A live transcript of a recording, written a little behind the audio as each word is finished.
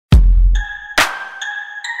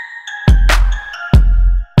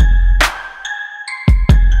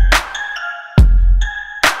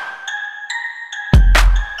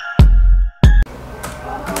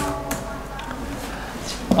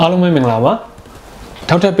အားလုံးပဲမင်္ဂလာပါ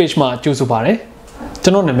ဒေါက်တာ page မှာကြိုဆိုပါရစေကျွ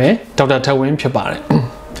န်တော်နာမည်ဒေါက်တာထဝင်းဖြစ်ပါတယ်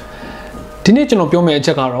ဒီနေ့ကျွန်တော်ပြောမယ့်အချ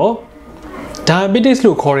က်ကတော့ diabetes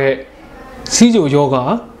လို့ခေါ်တဲ့စီးကျိုယောဂ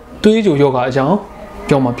သွေးကျိုယောဂအကြောင်း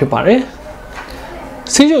ပြောမှာဖြစ်ပါတယ်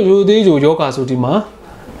စီးကျိုသွေးကျိုယောဂဆိုဒီမှာ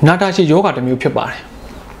နာတာရှည်ယောဂတစ်မျိုးဖြစ်ပါတယ်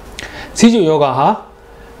စီးကျိုယောဂဟာ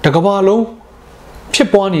တစ်ကမ္ဘာလုံးဖြစ်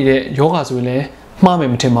ပွားနေတဲ့ယောဂဆိုရင်လည်းမှားမ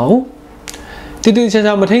ယ်မထင်ပါဘူးတည်တည်ချာ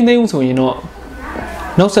ချာမထိန်သိမ်းဘူးဆိုရင်တော့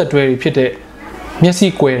နောက်ဆက်တွဲတွေဖြစ်တဲ့မျက်စိ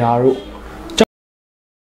ကွယ်တာတို့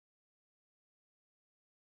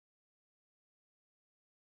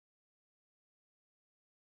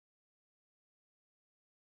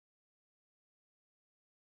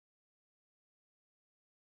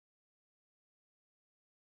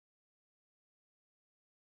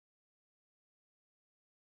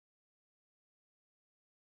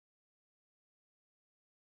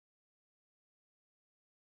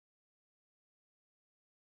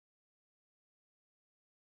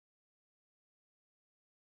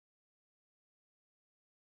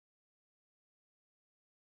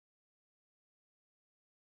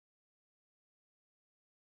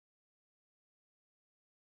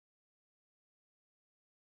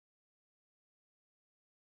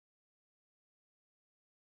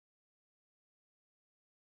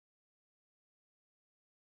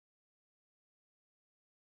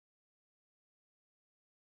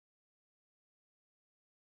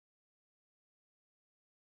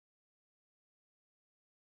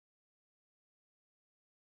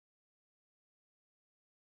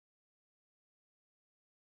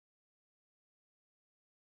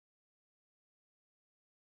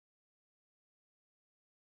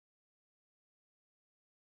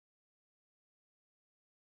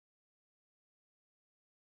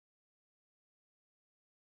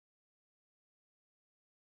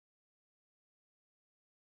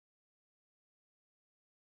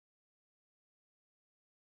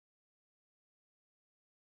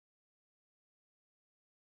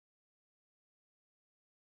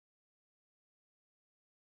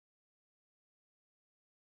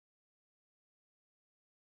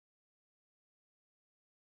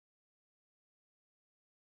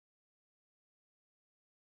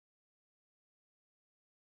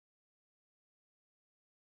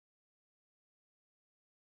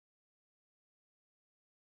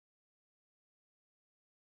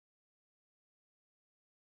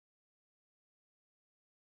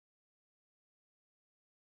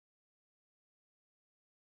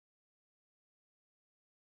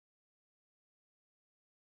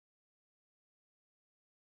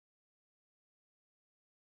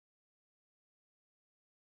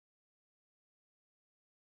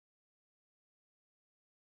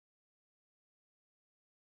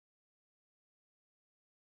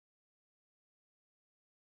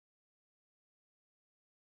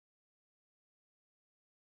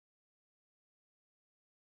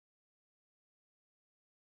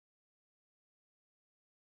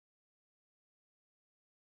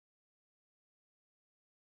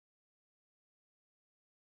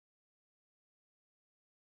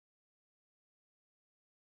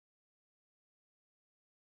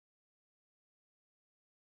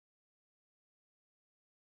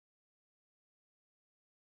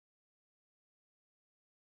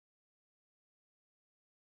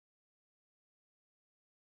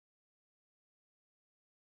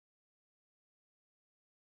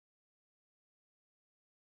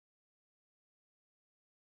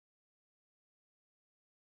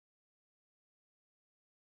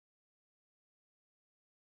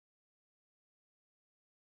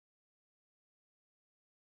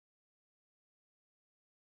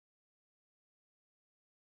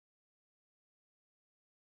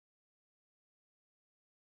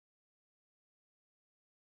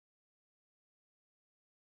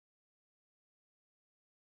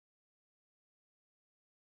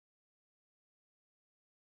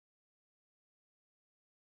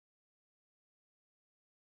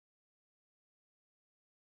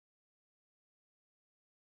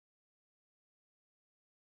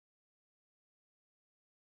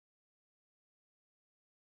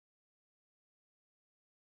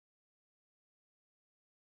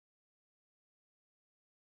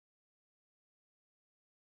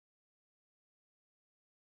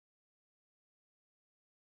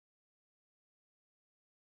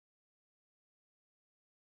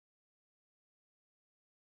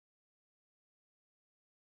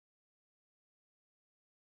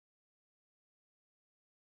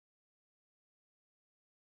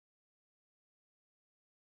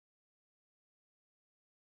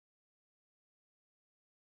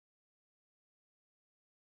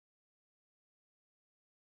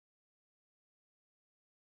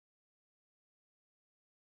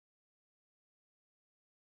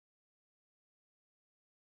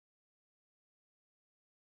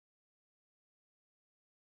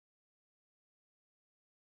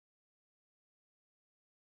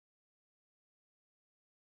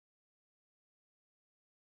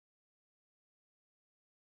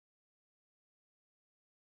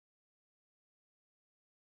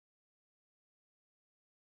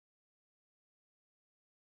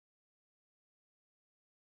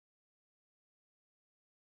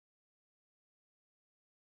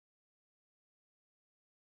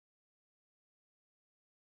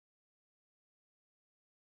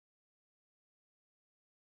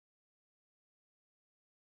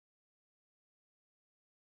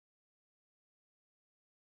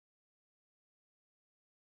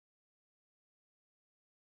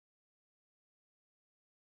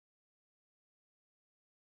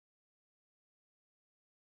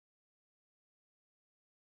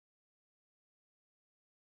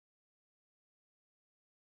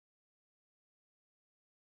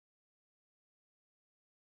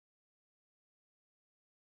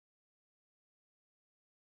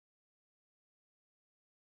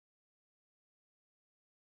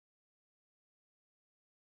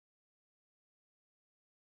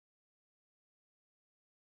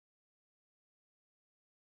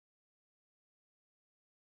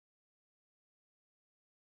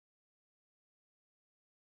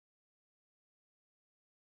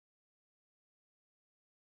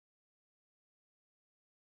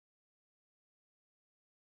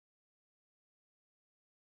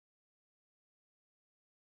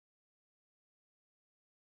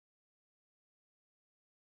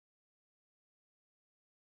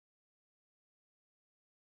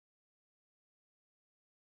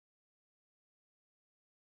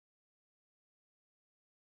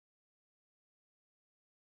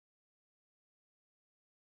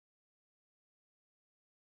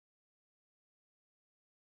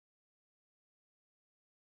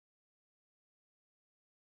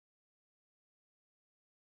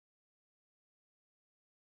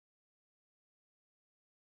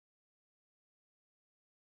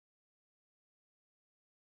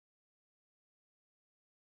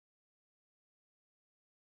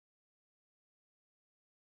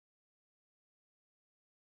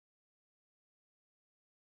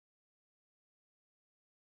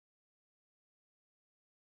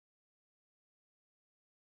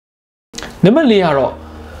နံပါတ်4ကတော့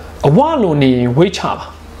အဝလွန်နေဝိတ်ချပါ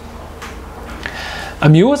အ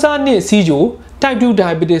မျိုးအစားနဲ့စီးကြို type 2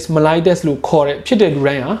 diabetes mellitus လို့ခေါ်တဲ့ဖြစ်တဲ့လူ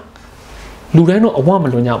တိုင်းဟာလူတိုင်းတော့အဝမ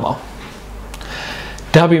လွန်ကြပါ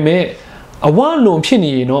ဘူးဒါပေမဲ့အဝလွန်ဖြစ်နေ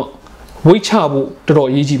ရင်တော့ဝိတ်ချဖို့တော်တော်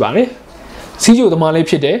အရေးကြီးပါတယ်စီးကြိုသမားလေး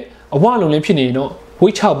ဖြစ်တယ်အဝလွန်လေးဖြစ်နေရင်တော့ဝိ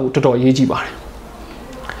တ်ချဖို့တော်တော်အရေးကြီးပါတယ်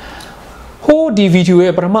ဟိုဒီဗီဒီယို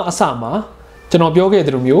ရဲ့ပထမအစမှာကျွန်တော်ပြောခဲ့သ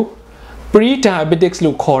လိုမျိုး Prediabetes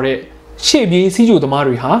လို့ခေါ်တဲ့ရှေ့ပြေးစီးကြိုသမား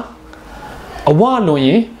တွေဟာအဝလွန်ရ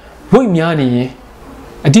င်ဝိတ်များနေရင်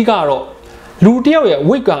အဓိကတော့လူတယောက်ရဲ့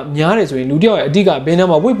ဝိတ်ကများတယ်ဆိုရင်လူတယောက်ရဲ့အဓိကဘယ်နာ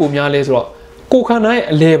မှာဝိတ်ပိုများလဲဆိုတော့ကိုယ်ခန္ဓာရဲ့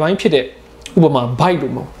အလယ်ပိုင်းဖြစ်တဲ့ဥပမာ bite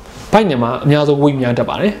လို့ပေါ့ bite နဲ့မှာအများဆုံးဝိတ်များတတ်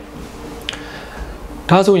ပါတယ်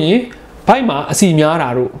ဒါဆိုရင် bite မှာအစီများတာ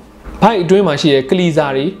တို့ bite အတွင်းမှာရှိတဲ့ကလီစာ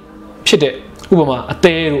တွေဖြစ်တဲ့ဥပမာအ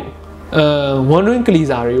သဲတို့ဝမ်းတွင်းကလီ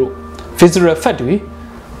စာတွေတို့ visceral fat တွေ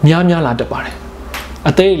များလာတတ်ပါတယ်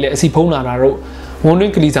အသဲတွေလည်းအစီဖုံးလာတာတို့ဝမ်းတွ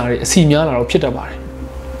င်းကလီစာတွေအစီများလာတော့ဖြစ်တတ်ပါတယ်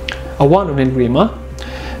အဝလွန်တဲ့လူတွေမှာ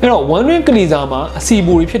အဲ့တော့ဝမ်းတွင်းကလီစာမှာအစီ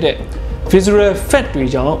ပူတွေဖြစ်တဲ့ visceral fat တွေ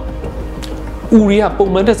ကြောင့်ဥတွေကပုံ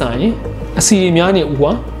မှန်တက်ဆိုင်ရင်အစီတွေများနေဥက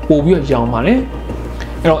ပို့ပြီးတော့ရောင်ပါတယ်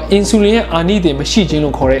အဲ့တော့ insulin ရဲ့အာနိသင်မရှိခြင်း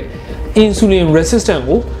လို့ခေါ်တဲ့ insulin resistant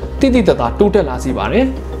ကိုတိတိတတ်တာတိုးတက်လာစေပါတယ်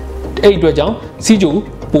အဲ့ဒီအတွက်ကြောင့်စီးကြို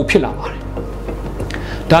ပိုဖြစ်လာပါတယ်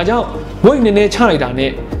ဒါကြောင့် weight နည်းနည်းချလိုက်တာ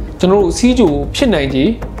နဲ့ကျွန်တော်တို့စီးကြိုဖြစ်နိုင်ခြေ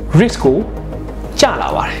risk ကိုကျလာ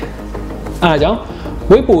ပါတယ်အဲဒါကြောင့်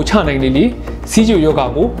weight ပိုချနိုင်လေစီးကြိုယောဂ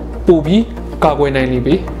ကိုပိုပြီးကာကွယ်နိုင်လေ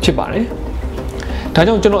ပြီဖြစ်ပါတယ်ဒါ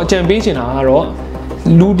ကြောင့်ကျွန်တော်အကြံပေးချင်တာကတော့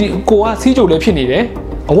လူဒီကိုကစီးကြိုလည်းဖြစ်နေတယ်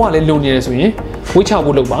အဝလည်းလုံနေတယ်ဆိုရင် weight ချ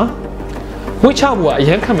ဖို့လုပ်ပါ weight ချဖို့ကအရ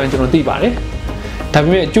န်ခံမှန်းကျွန်တော်သိပါတယ်ဒါပေ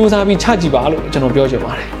မဲ့စူးစမ်းပြီးချကြည့်ပါလို့ကျွန်တော်ပြောချင်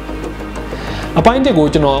ပါတယ်အပိုင်း1ကို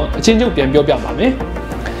ကျွန်တော်အချင်းချုပ်ပြန်ပြောပြပါမယ်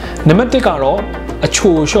နံပါတ်1ကတော့အ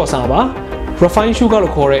ချိုလျှော့စားပါ refine sugar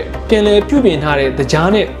လို့ခေါ်တဲ့ပြန်လည်ပြုပြင်ထားတဲ့တကြား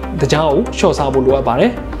နဲ့တကြားကိုလျှော့စားဖို့လိုအပ်ပါတ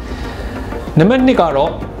ယ်နံပါတ်2က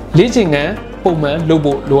တော့လေ့ကျင့်ခန်းပုံမှန်လုပ်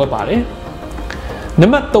ဖို့လိုအပ်ပါတယ်နံ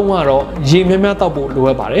ပါတ်3ကတော့ရေများတောက်ဖို့လို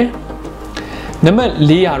အပ်ပါတယ်နံပါတ်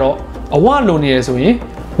4ကတော့အဝလွန်နေရဆိုရင်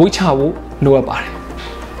ဝိတ်ချဖို့လိုအပ်ပါတယ်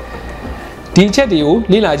ဒီအချက်တွေကို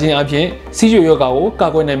လေ့လာခြင်းအပြင်စီးကြိုယောဂကိုကာ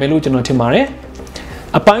ကွယ်နိုင်မယ်လို့ကျွန်တော်ထင်ပါတယ်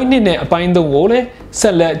အပိုင်း1နဲ့အပိုင်း3ကိုလည်းဆ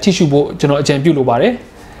က်လက်ကြည့်ရှုဖို့ကျွန်တော်အကြံပြုလိုပါတယ်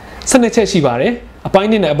12ချက်ရှိပါတယ်အပိုင်း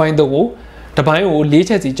1နဲ့အပိုင်း3ကိုတစ်ပိုင်းကို4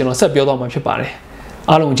ချက်စီကျွန်တော်ဆက်ပြောသွားမှာဖြစ်ပါတယ်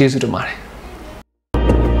အားလုံးကျေးဇူးတင်ပါတယ်